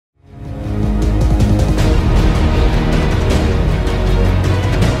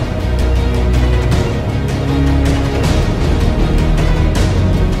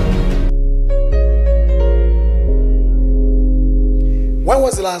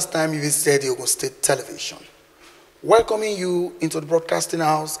the last time you visited Ogun State Television? Welcoming you into the broadcasting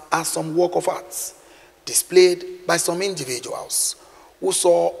house are some work of art displayed by some individuals who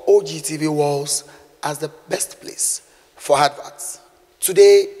saw OGTV walls as the best place for adverts.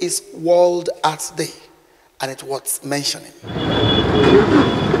 Today is World Art Day, and it's worth mentioning.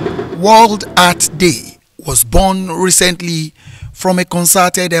 World Art Day was born recently from a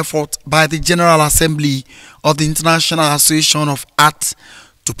concerted effort by the General Assembly of the International Association of Art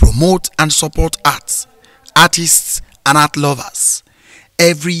to promote and support arts, artists and art lovers.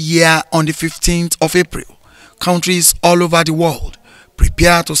 Every year on the 15th of April, countries all over the world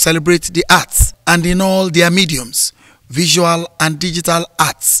prepare to celebrate the arts and in all their mediums, visual and digital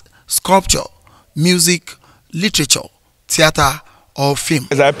arts, sculpture, music, literature, theater or film.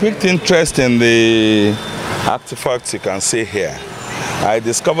 As I picked interest in the artifacts you can see here, I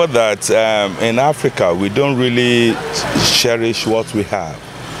discovered that in Africa we don't really cherish what we have.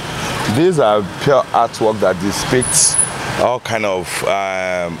 These are pure artwork that depicts all kind of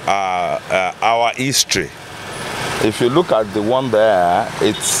our history. If you look at the one there,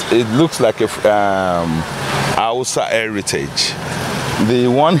 it looks like a Hausa heritage. The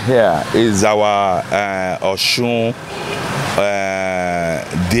one here is our Oshun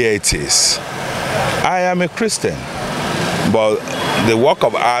deities. I am a Christian, but the work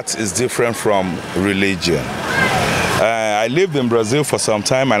of art is different from religion. I lived in Brazil for some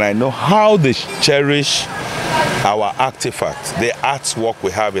time and I know how they cherish our artifacts, the artwork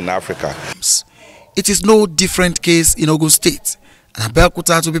we have in Africa. It is no different case in Ogun State, and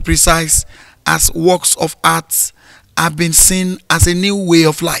Abeokuta to be precise, as works of art have been seen as a new way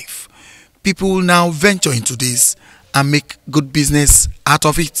of life. People now venture into this and make good business out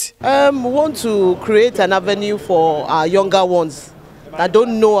of it. We want to create an avenue for our younger ones that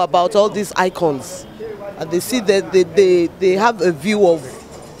don't know about all these icons. And they see that they have a view of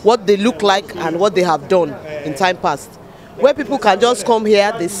what they look like and what they have done in time past. Where people can just come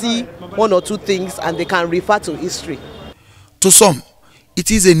here, they see one or two things and they can refer to history. To some,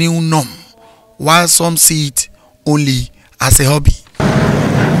 it is a new norm, while some see it only as a hobby.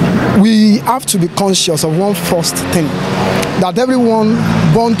 We have to be conscious of one first thing, that everyone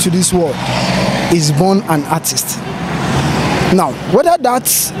born to this world is born an artist. Now, whether that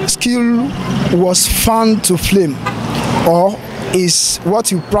skill was fanned to flame or is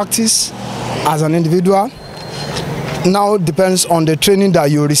what you practice as an individual now depends on the training that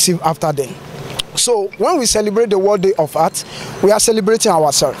you receive after then. So when we celebrate the World Day of Art, we are celebrating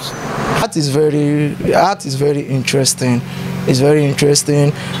ourselves. Art is very interesting. It's very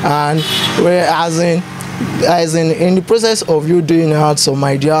interesting, and as in the process of you doing art, some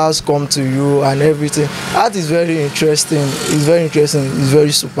ideas come to you and everything. Art is very interesting. It's very interesting. It's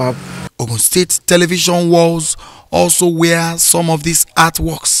very superb. Ogun State Television walls also wear some of these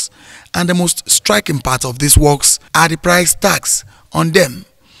artworks, and the most striking part of these works are the price tags on them.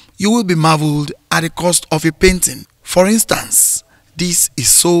 You will be marveled at the cost of a painting. For instance, this is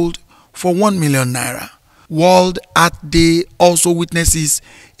sold for 1 million naira. World Art Day also witnesses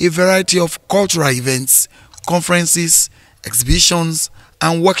a variety of cultural events, conferences, exhibitions,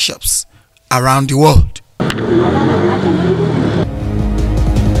 and workshops around the world.